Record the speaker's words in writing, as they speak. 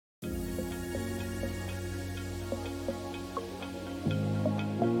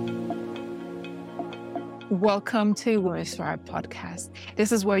Welcome to Women Thrive podcast.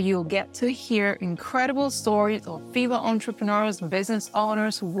 This is where you'll get to hear incredible stories of female entrepreneurs, business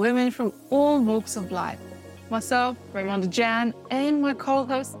owners, women from all walks of life. Myself, Raymond Jan, and my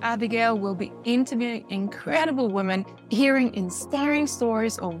co-host Abigail will be interviewing incredible women, hearing inspiring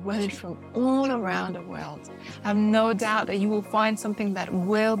stories of women from all around the world. I have no doubt that you will find something that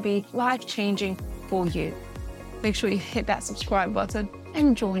will be life-changing for you. Make sure you hit that subscribe button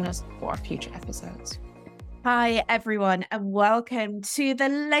and join us for our future episodes. Hi, everyone, and welcome to the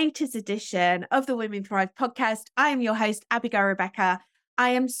latest edition of the Women Thrive podcast. I am your host, Abigail Rebecca. I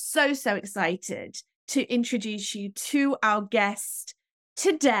am so excited to introduce you to our guest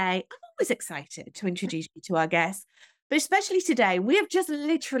today. I'm always excited to introduce you to our guest, but especially today, we have just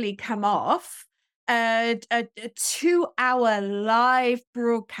literally come off a 2-hour live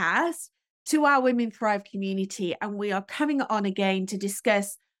broadcast to our Women Thrive community, and we are coming on again to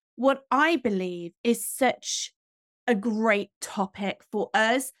discuss what I believe is such a great topic for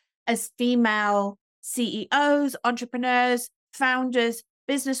us as female CEOs, entrepreneurs, founders,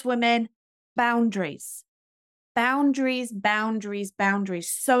 businesswomen: boundaries. Boundaries.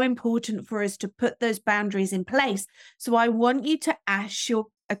 So important for us to put those boundaries in place. So I want you to ask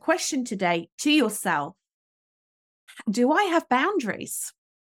a question today to yourself. Do I have boundaries?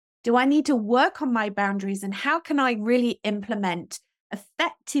 Do I need to work on my boundaries? And how can I really implement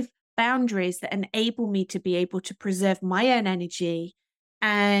effective boundaries that enable me to be able to preserve my own energy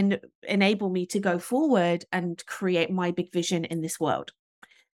and enable me to go forward and create my big vision in this world?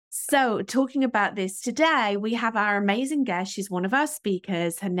 So talking about this today, we have our amazing guest. She's one of our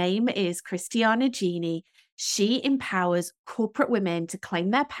speakers. Her name is Christiana Genie. She empowers corporate women to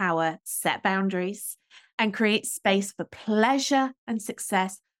claim their power, set boundaries, and create space for pleasure and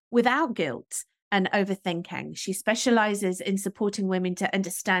success without guilt and overthinking. She specializes in supporting women to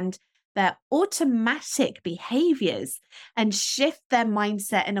understand their automatic behaviors and shift their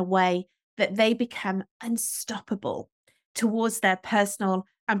mindset in a way that they become unstoppable towards their personal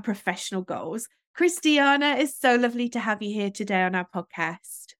and professional goals. Christiana, it's so lovely to have you here today on our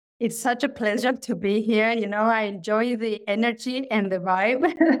podcast. It's such a pleasure to be here. You know, I enjoy the energy and the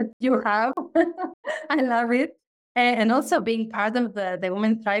vibe you have. I love it. And also being part of the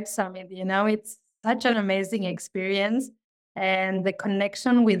Women Thrive Summit, you know, it's such an amazing experience. And the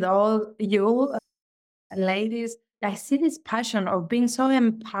connection with all you ladies, I see this passion of being so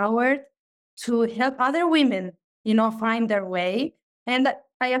empowered to help other women, you know, find their way. And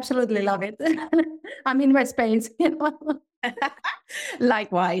I absolutely love it. I'm in my space, you know.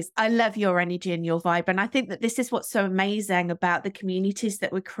 Likewise, I love your energy and your vibe. And I think that this is what's so amazing about the communities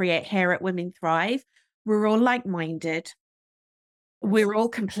that we create here at Women Thrive. We're all like-minded. We're all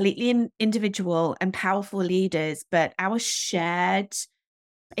completely individual and powerful leaders, but our shared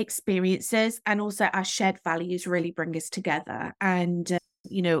experiences and also our shared values really bring us together. And,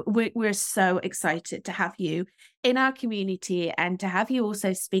 you know, we're so excited to have you in our community and to have you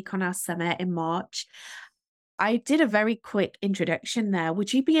also speak on our summit in March. I did a very quick introduction there.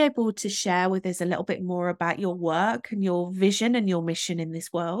 Would you be able to share with us a little bit more about your work and your vision and your mission in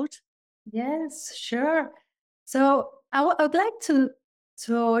this world? Yes, sure. So I would like to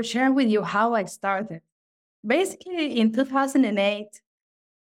share with you how I started. Basically, in 2008,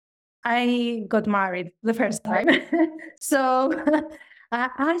 I got married the first time. So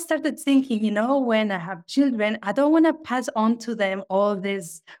I started thinking, you know, when I have children, I don't want to pass on to them all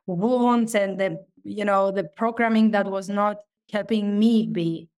these wounds and the programming that was not helping me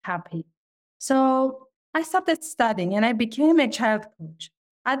be happy. So I started studying and I became a child coach.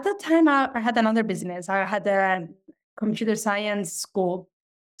 At that time, I had another business. I had a computer science school.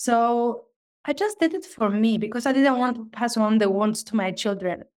 So I just did it for me because I didn't want to pass on the wounds to my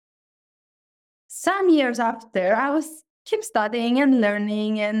children. Some years after, I was keep studying and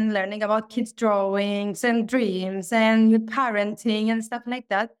learning about kids' drawings and dreams and parenting and stuff like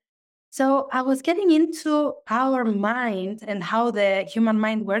that. So I was getting into our mind and how the human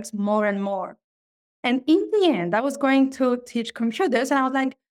mind works more and more. And in the end, I was going to teach computers and I was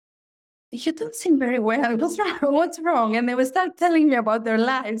like, you don't seem very well. What's wrong? And they would start telling me about their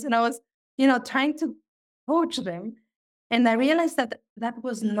lives. And I was, you know, trying to coach them. And I realized that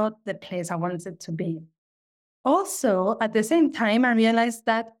was not the place I wanted to be. Also, at the same time, I realized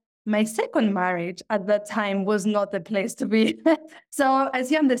that my second marriage at that time was not the place to be. So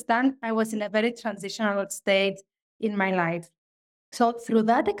as you understand, I was in a very transitional state in my life. So through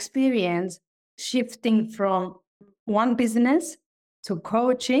that experience, shifting from one business to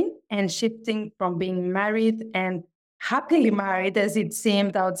coaching and shifting from being married and happily married, as it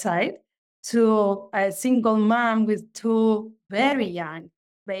seemed outside, to a single mom with two very young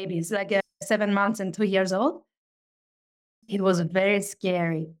babies, like 7 months and 2 years old, it was very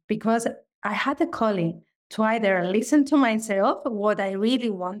scary because I had a calling to either listen to myself, what I really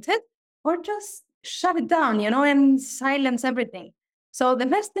wanted, or just shut it down, and silence everything. So the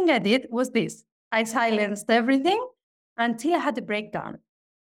first thing I did was this. I silenced everything until I had a breakdown.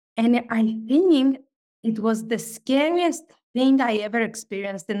 And I think it was the scariest thing I ever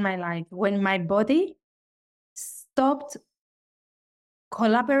experienced in my life when my body stopped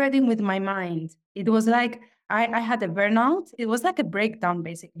collaborating with my mind. It was like I had a burnout. It was like a breakdown,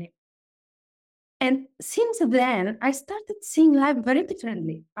 basically. And since then, I started seeing life very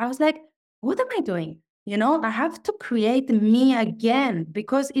differently. I was like, what am I doing? I have to create me again,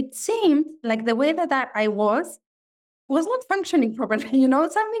 because it seemed like the way that I was not functioning properly.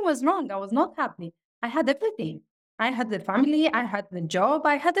 Something was wrong. I was not happy. I had everything. I had the family, I had the job,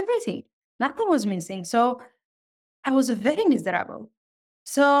 I had everything. Nothing was missing. So I was very miserable.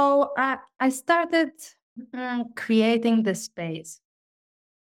 So I started creating the space.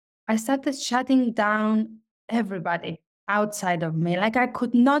 I started shutting down everybody outside of me. Like I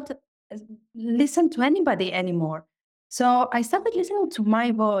could not listen to anybody anymore. So I started listening to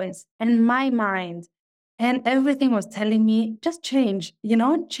my voice and my mind, and everything was telling me, just change,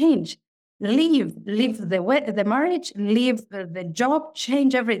 change, leave the marriage, leave the job,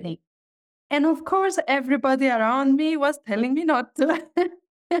 change everything. And of course, everybody around me was telling me not to,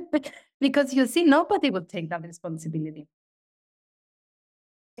 because nobody would take that responsibility.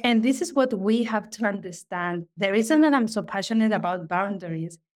 And this is what we have to understand. The reason that I'm so passionate about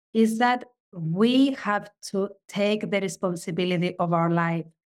boundaries is that we have to take the responsibility of our life.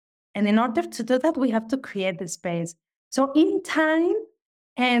 And in order to do that, we have to create the space. So in time,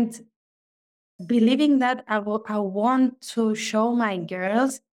 and believing that I want to show my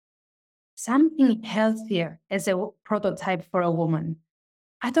girls something healthier as a prototype for a woman.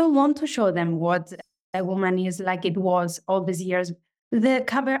 I don't want to show them what a woman is like it was all these years. The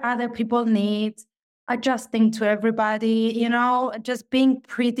cover other people need, adjusting to everybody, just being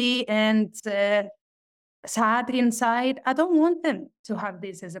pretty and sad inside. I don't want them to have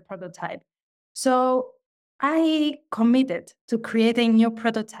this as a prototype. So I committed to creating a new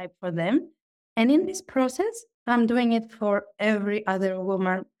prototype for them. And in this process, I'm doing it for every other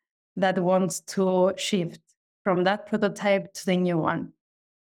woman that wants to shift from that prototype to the new one.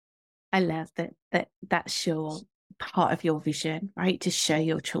 I love that's your part of your vision, right? To show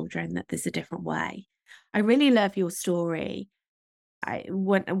your children that there's a different way. I really love your story.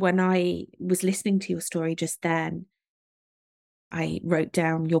 When I was listening to your story just then, I wrote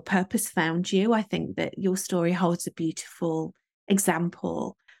down, your purpose found you. I think that your story holds a beautiful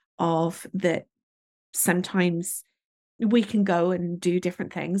example of that. Sometimes we can go and do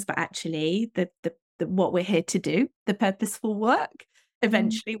different things, but actually the what we're here to do, the purposeful work,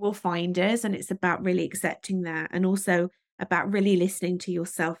 eventually will find us. And it's about really accepting that, and also about really listening to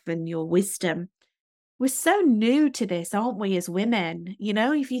yourself and your wisdom. We're so new to this, aren't we, as women?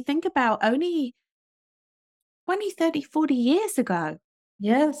 If you think about only 20, 30, 40 years ago.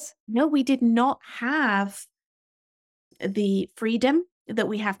 Yes. No, we did not have the freedom that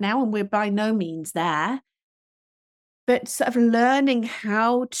we have now, and we're by no means there. But sort of learning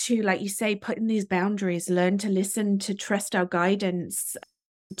how to, like you say, put in these boundaries, learn to listen, to trust our guidance,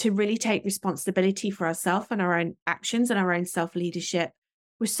 to really take responsibility for ourselves and our own actions and our own self-leadership.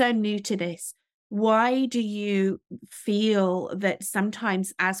 We're so new to this. Why do you feel that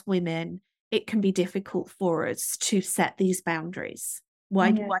sometimes as women, it can be difficult for us to set these boundaries?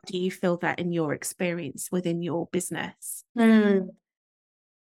 Why do you feel that in your experience within your business?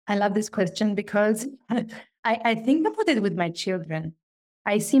 I love this question because I think about it with my children.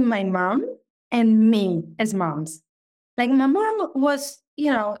 I see my mom and me as moms. Like my mom was,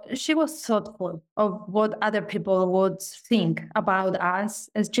 she was thoughtful of what other people would think about us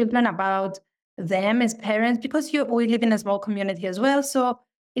as children, about them as parents, because we live in a small community as well. So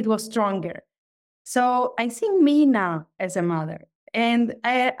it was stronger. So I see me now as a mother, and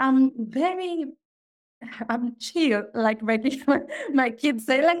I'm chill, like my kids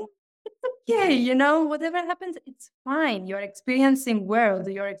say, like, it's okay, whatever happens, it's fine. You're experiencing world,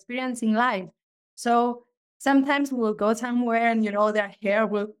 you're experiencing life. So sometimes we'll go somewhere and, their hair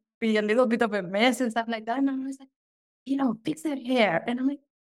will be a little bit of a mess and stuff like that. And I'm always like, fix their hair. And I'm like,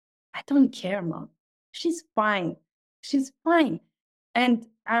 I don't care, Mom. She's fine. She's fine. And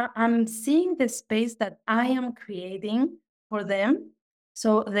I'm seeing the space that I am creating for them.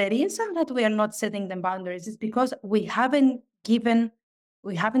 So the reason that we are not setting the boundaries is because we haven't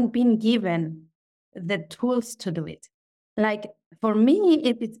been given the tools to do it. Like for me,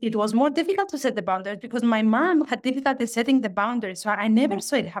 it was more difficult to set the boundaries because my mom had difficulty setting the boundaries. So I never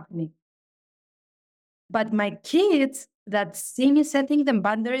saw it happening. But my kids that see me setting the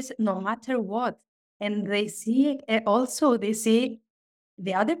boundaries no matter what, and they see they see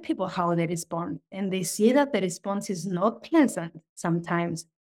the other people how they respond, and they see that the response is not pleasant sometimes,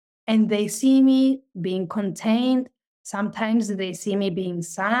 and they see me being contained. Sometimes they see me being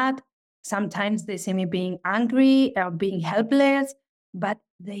sad. Sometimes they see me being angry or being helpless, but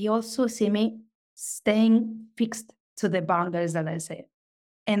they also see me staying fixed to the boundaries that I set.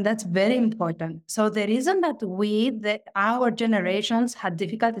 And that's very important. So the reason that our generations had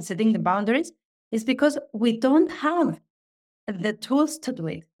difficulty setting the boundaries is because we don't have the tools to do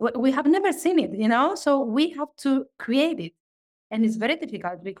it. We have never seen it, so we have to create it. And it's very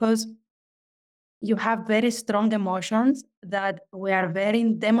difficult because you have very strong emotions that were very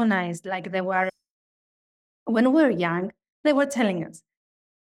demonized, like when we were young, they were telling us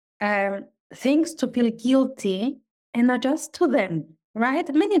things to feel guilty and adjust to them, right?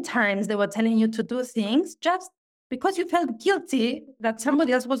 Many times they were telling you to do things just because you felt guilty that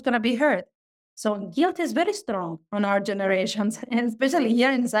somebody else was going to be hurt. So guilt is very strong on our generations, and especially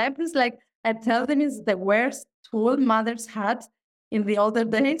here in Cyprus, like I tell them, is the worst tool mothers had in the older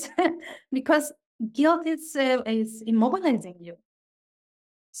days because guilt is immobilizing you.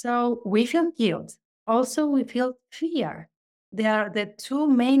 So we feel guilt. Also, we feel fear. They are the two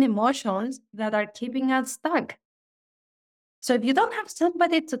main emotions that are keeping us stuck. So if you don't have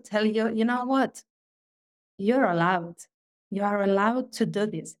somebody to tell you, you know what, you're allowed. You are allowed to do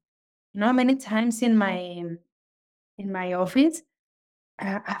this. Many times in my office,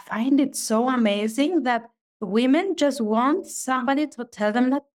 I find it so amazing that women just want somebody to tell them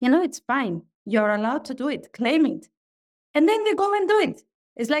that, it's fine. You're allowed to do it, claim it. And then they go and do it.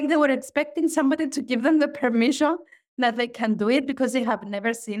 It's like they were expecting somebody to give them the permission that they can do it because they have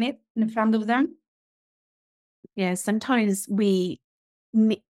never seen it in front of them. Yeah, sometimes we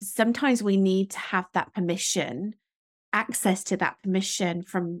need to have that permission, access to that permission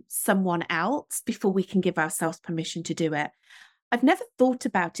from someone else before we can give ourselves permission to do it. I've never thought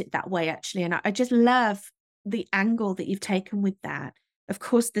about it that way, actually. And I just love the angle that you've taken with that. Of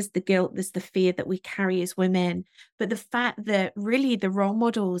course, there's the guilt, there's the fear that we carry as women, but the fact that really the role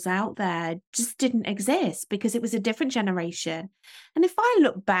models out there just didn't exist because it was a different generation. And if I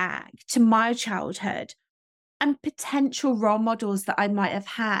look back to my childhood and potential role models that I might have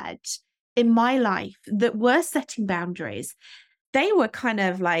had in my life that were setting boundaries, they were kind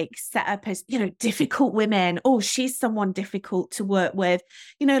of like set up as, difficult women. Oh, she's someone difficult to work with,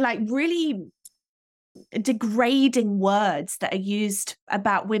 like really degrading words that are used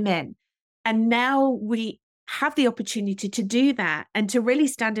about women. And now we have the opportunity to do that and to really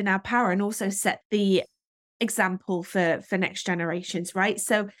stand in our power and also set the example for next generations, right?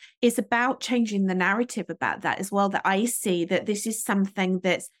 So it's about changing the narrative about that as well, that I see that this is something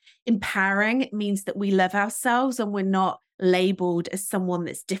that's empowering. It means that we love ourselves and we're not labeled as someone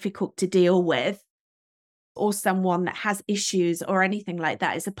that's difficult to deal with or someone that has issues or anything like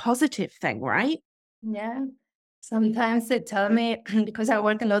that. Is a positive thing, right? Yeah. Sometimes they tell me, because I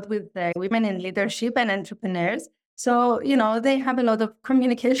work a lot with women in leadership and entrepreneurs. So, they have a lot of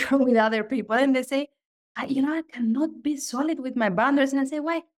communication with other people and they say, I cannot be solid with my boundaries. And I say,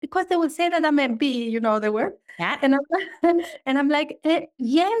 why? Because they will say that I'm a B, the word. Yeah. And I'm like,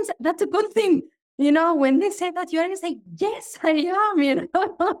 yes, that's a good thing. When they say that, you're going to say, yes, I am,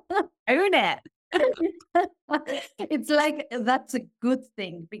 Own it. It's like, that's a good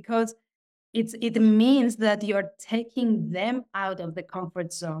thing because it means that you're taking them out of the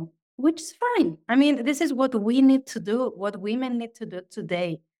comfort zone, which is fine. I mean, this is what we need to do, what women need to do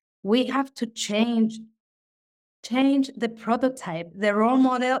today. We have to change the prototype, the role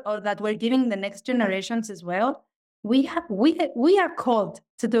model, or that we're giving the next generations as well. We are called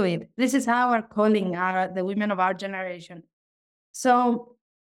to do it. This is our calling, the women of our generation. So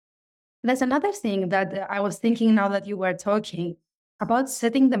there's another thing that I was thinking now that you were talking about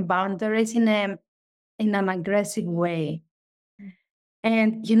setting the boundaries in an aggressive way.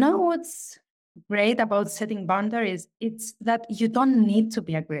 And what's great about setting boundaries? It's that you don't need to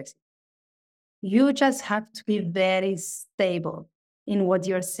be aggressive. You just have to be very stable in what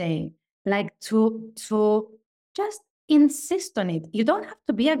you're saying, like to just insist on it. You don't have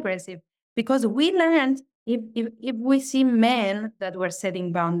to be aggressive because we learned if we see men that were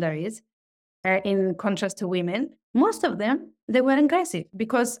setting boundaries, in contrast to women, most of them, they were aggressive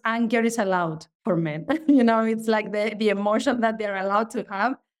because anger is allowed for men. It's like the emotion that they're allowed to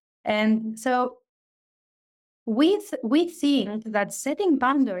have. And so we think that setting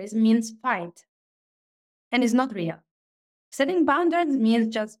boundaries means fight. And it's not real. Setting boundaries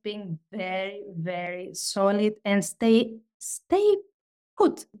means just being very, very solid and stay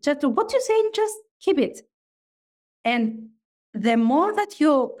put. Just what you say, just keep it. And the more that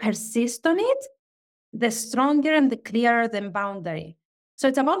you persist on it, the stronger and the clearer the boundary. So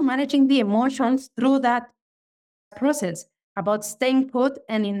it's about managing the emotions through that process, about staying put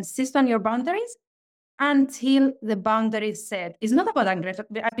and insist on your boundaries until the boundary is set. It's not about aggression,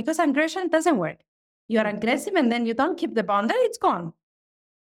 because aggression doesn't work. You're aggressive and then you don't keep the boundary, it's gone.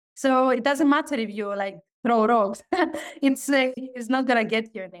 So it doesn't matter if you like throw rocks. It's not gonna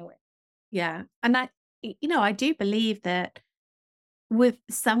get you anywhere. Yeah. And I do believe that with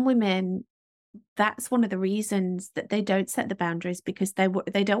some women, that's one of the reasons that they don't set the boundaries, because they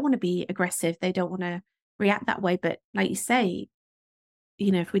don't want to be aggressive. They don't want to react that way. But like you say,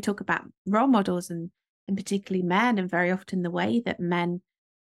 if we talk about role models and particularly men, and very often the way that men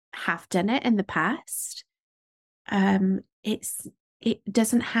have done it in the past, it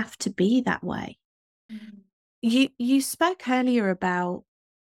doesn't have to be that way. You spoke earlier about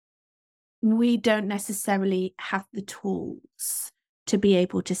we don't necessarily have the tools to be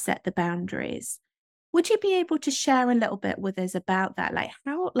able to set the boundaries. Would you be able to share a little bit with us about that?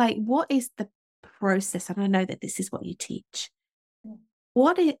 What is the process? And I know that this is what you teach.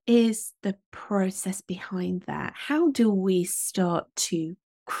 What is the process behind that? How do we start to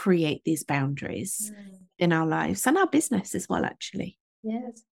create these boundaries in our lives and our business as well, actually?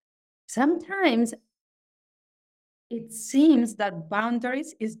 Yes. Sometimes it seems that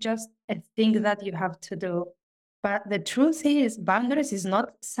boundaries is just a thing that you have to do. But the truth is, boundaries is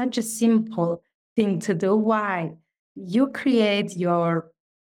not such a simple thing to do. Why? You create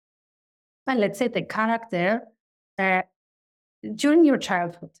let's say the character during your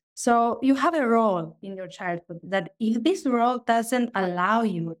childhood. So you have a role in your childhood that if this role doesn't allow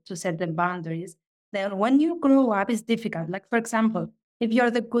you to set the boundaries, then when you grow up, it's difficult. Like, for example, if you're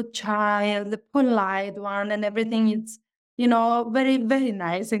the good child, the polite one, and everything is, very, very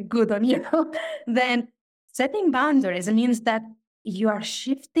nice and good on you, then setting boundaries means that you are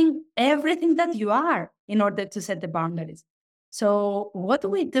shifting everything that you are in order to set the boundaries. So what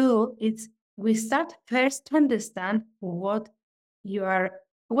we do is we start first to understand who you are,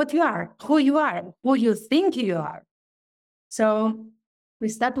 who you think you are. So we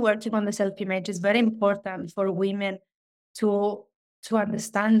start working on the self-image. It's very important for women to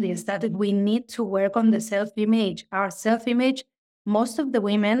understand this, that we need to work on the self-image. Our self-image, most of the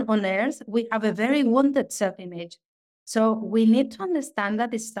women on earth, we have a very wounded self-image. So we need to understand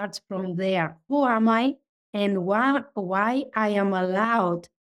that it starts from there. Who am I? And why I am allowed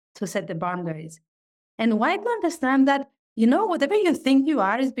to set the boundaries. And why to understand that, whatever you think you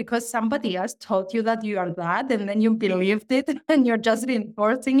are is because somebody else told you that you are that, and then you believed it, and you're just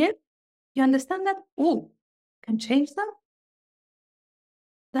reinforcing it. You understand that, can change that?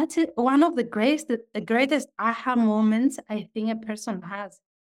 That's it. One of the greatest aha moments I think a person has,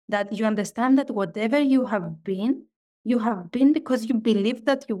 that you understand that whatever you have been because you believed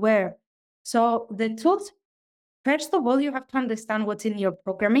that you were. So the tools, first of all, you have to understand what's in your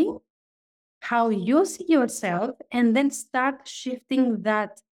programming, how you see yourself, and then start shifting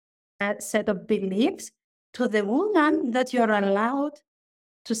that set of beliefs to the woman that you're allowed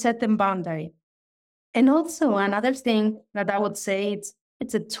to set them boundary. And also another thing that I would say,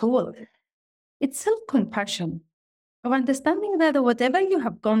 it's a tool. It's self-compassion, of understanding that whatever you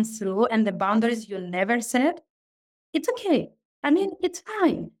have gone through and the boundaries you never set, it's okay. I mean, it's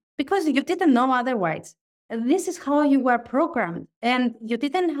fine, because you didn't know otherwise. This is how you were programmed, and you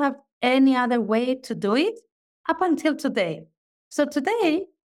didn't have any other way to do it up until today. So today,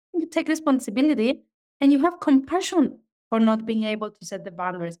 you take responsibility and you have compassion for not being able to set the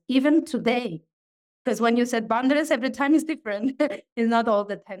boundaries, even today. Because when you set boundaries, every time is different. It's not all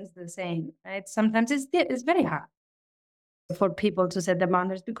the times the same, right? Sometimes it's very hard for people to set the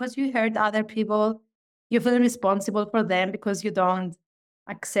boundaries because you hurt other people. You feel responsible for them because you don't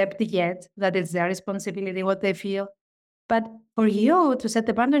accept yet that it's their responsibility, what they feel. But for you to set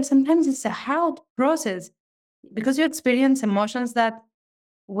the boundaries, sometimes it's a hard process because you experience emotions that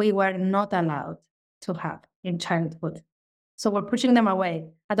we were not allowed to have in childhood. So we're pushing them away.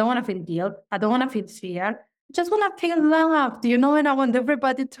 I don't want to feel guilt. I don't want to feel fear. I just want to feel loved, and I want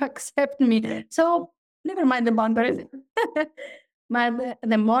everybody to accept me. So never mind the boundaries. But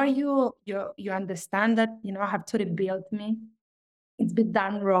the more you understand that, I have to rebuild me. It's been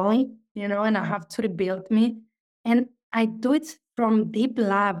done wrong, and I have to rebuild me. And I do it from deep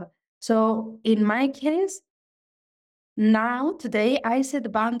love. So in my case, now, today, I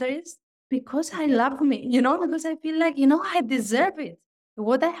set boundaries because I love me, because I feel like, I deserve it.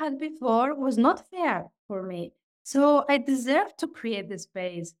 What I had before was not fair for me. So I deserve to create the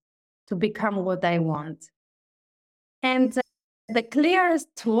space to become what I want. And The clearest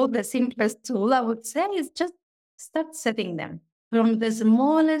tool, the simplest tool, I would say, is just start setting them from the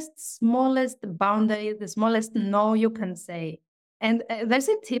smallest boundary, the smallest no you can say. And there's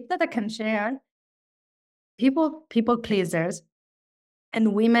a tip that I can share. People pleasers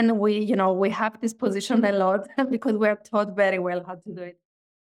and women, we have this position a lot because we're taught very well how to do it.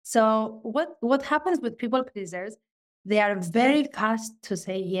 So what happens with people pleasers? They are very fast to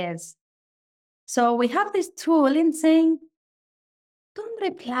say yes. So we have this tool in saying, don't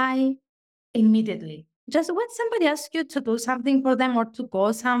reply immediately. Just when somebody asks you to do something for them or to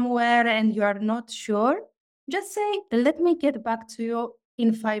go somewhere and you are not sure, just say, let me get back to you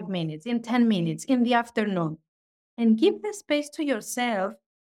in 5 minutes, in 10 minutes, in the afternoon. And give the space to yourself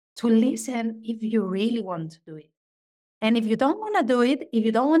to listen if you really want to do it. And if you don't want to do it, if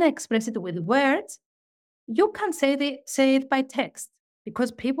you don't want to express it with words, you can say it by text.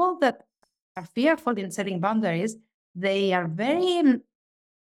 Because people that are fearful in setting boundaries, they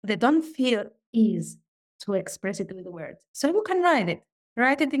don't feel ease to express it with words. So you can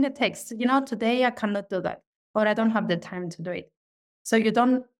write it in a text. Today I cannot do that, or I don't have the time to do it. So you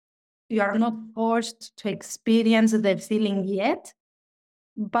are not forced to experience the feeling yet,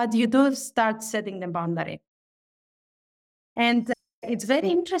 but you do start setting the boundary. And it's very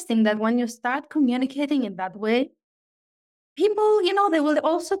interesting that when you start communicating in that way, people, they will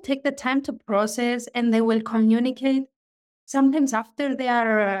also take the time to process and they will communicate. Sometimes after they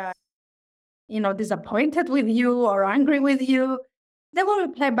are, disappointed with you or angry with you, they will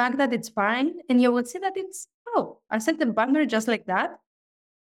reply back that it's fine. And you will see that I set the boundary just like that.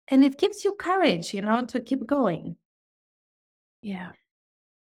 And it gives you courage, to keep going. Yeah.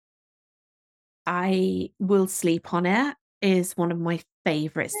 I will sleep on it is one of my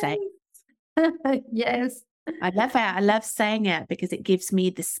favorite sayings. Yes. I love it. I love saying it because it gives me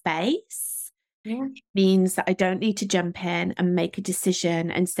the space. Yeah. It means that I don't need to jump in and make a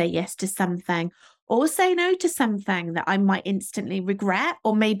decision and say yes to something or say no to something that I might instantly regret,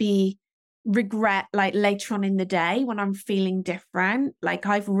 or maybe regret like later on in the day when I'm feeling different. Like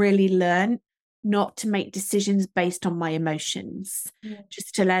I've really learned not to make decisions based on my emotions,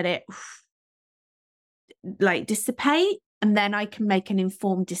 just to let it like dissipate, and then I can make an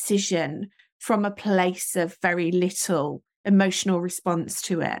informed decision from a place of very little emotional response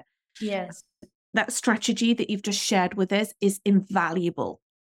to it. Yes. That strategy that you've just shared with us is invaluable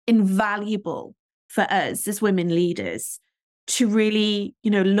for us as women leaders to really,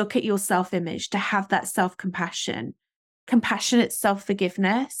 look at your self-image, to have that self-compassion. Compassionate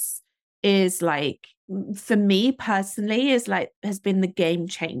self-forgiveness is like, for me personally, has been the game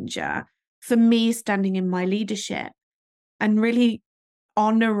changer for me standing in my leadership and really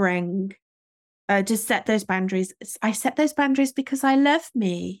honoring to set those boundaries. I set those boundaries because I love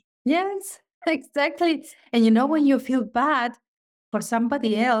me. Yes, exactly. And when you feel bad for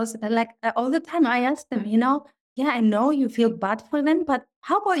somebody else, like all the time I ask them, yeah, I know you feel bad for them, but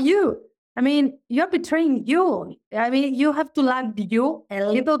how about you? I mean, you're betraying you. I mean, you have to love you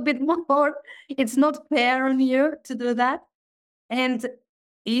a little bit more. It's not fair on you to do that. And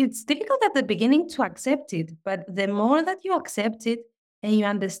it's difficult at the beginning to accept it, but the more that you accept it and you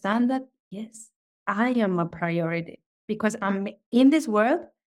understand that, yes, I am a priority because I'm in this world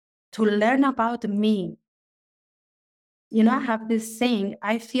to learn about me. I have this saying,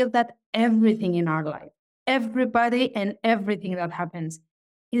 I feel that everything in our life, everybody and everything that happens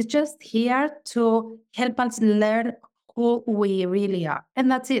is just here to help us learn who we really are. And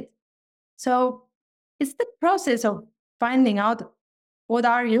that's it. So it's the process of finding out what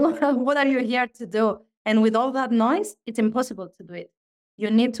are you, what are you here to do? And with all that noise, it's impossible to do it.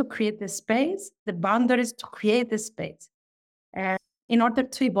 You need to create the space, the boundaries to create the space. And in order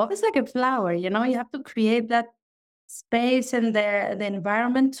to evolve, it's like a flower, you have to create that space and the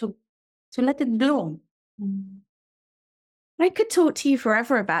environment to let it bloom. I could talk to you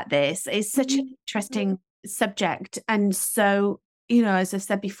forever about this. It's such an interesting subject. And so, as I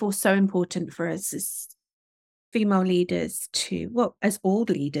said before, so important for us as female leaders as all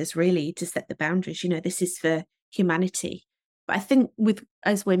leaders really, to set the boundaries. This is for humanity. But I think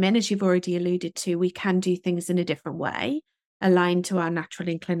as women, as you've already alluded to, we can do things in a different way, aligned to our natural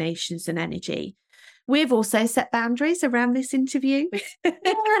inclinations and energy. We've also set boundaries around this interview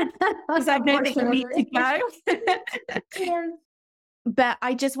because I know that you need to go. But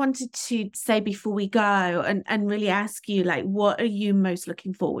I just wanted to say before we go and really ask you, what are you most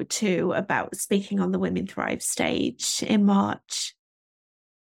looking forward to about speaking on the Women Thrive stage in March?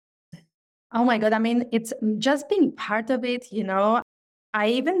 Oh my God. I mean, it's just being part of it,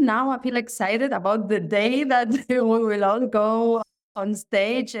 I feel excited about the day that we will all go on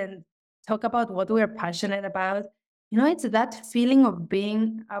stage and talk about what we're passionate about. it's that feeling of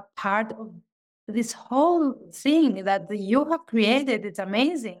being a part of this whole thing that you have created. It's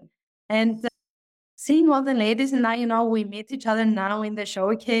amazing. And seeing all the ladies and I, we meet each other now in the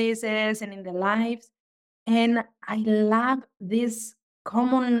showcases and in the lives. And I love this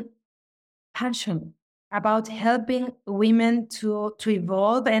common passion about helping women to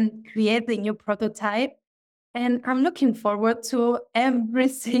evolve and create the new prototype. And I'm looking forward to every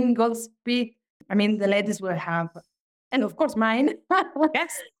single speak. I mean, the ladies will have, and of course mine.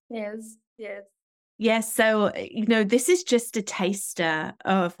 Yes. Yes. Yes. So, this is just a taster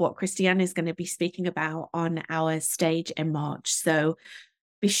of what Cristiana is going to be speaking about on our stage in March. So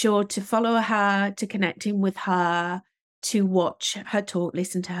be sure to follow her, to connect in with her, to watch her talk,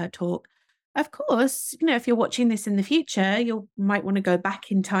 listen to her talk. Of course, if you're watching this in the future, you might want to go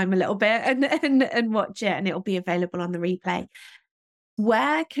back in time a little bit and watch it, and it'll be available on the replay.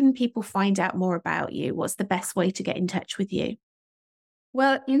 Where can people find out more about you? What's the best way to get in touch with you?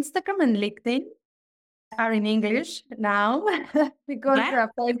 Well, Instagram and LinkedIn are in English now because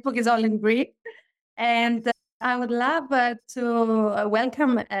Facebook is all in Greek. And I would love to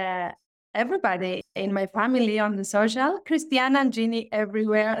welcome everybody in my family on the social. Christiana Genie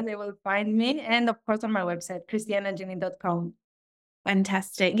everywhere. They will find me. And of course on my website, christianagenie.com.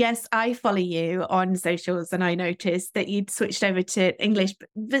 Fantastic. Yes, I follow you on socials and I noticed that you'd switched over to English,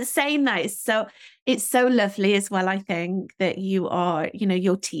 but saying that it's so lovely as well. I think that you are,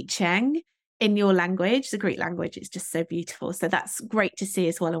 you're teaching in your language, the Greek language. It's just so beautiful. So that's great to see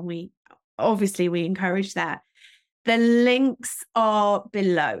as well. And we encourage that. The links are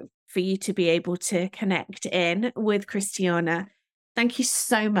below for you to be able to connect in with Cristiana. Thank you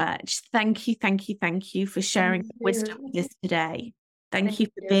so much. Thank you for sharing wisdom with us today. Thank you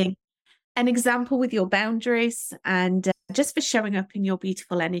for being an example with your boundaries and just for showing up in your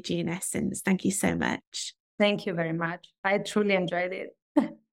beautiful energy and essence. Thank you so much. Thank you very much. I truly enjoyed it.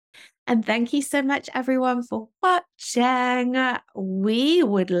 And thank you so much, everyone, for watching. We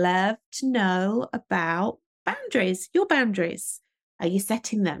would love to know about boundaries, your boundaries. Are you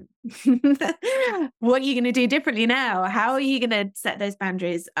setting them? What are you going to do differently now? How are you going to set those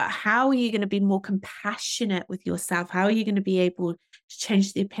boundaries? How are you going to be more compassionate with yourself? How are you going to be able to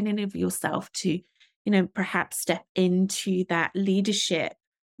change the opinion of yourself to, perhaps step into that leadership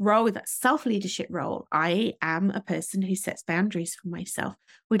role, that self-leadership role? I am a person who sets boundaries for myself.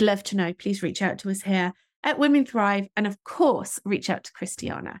 We'd love to know. Please reach out to us here at Women Thrive. And of course, reach out to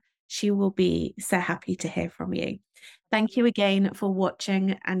Cristiana. She will be so happy to hear from you. Thank you again for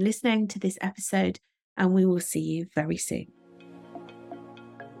watching and listening to this episode, and we will see you very soon.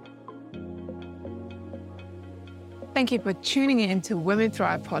 Thank you for tuning in to Women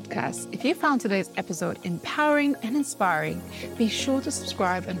Thrive podcast. If you found today's episode empowering and inspiring, be sure to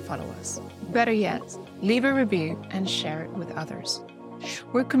subscribe and follow us. Better yet, leave a review and share it with others.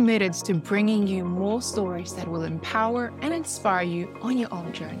 We're committed to bringing you more stories that will empower and inspire you on your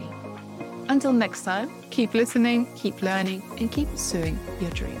own journey. Until next time, keep listening, keep learning, and keep pursuing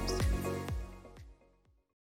your dreams.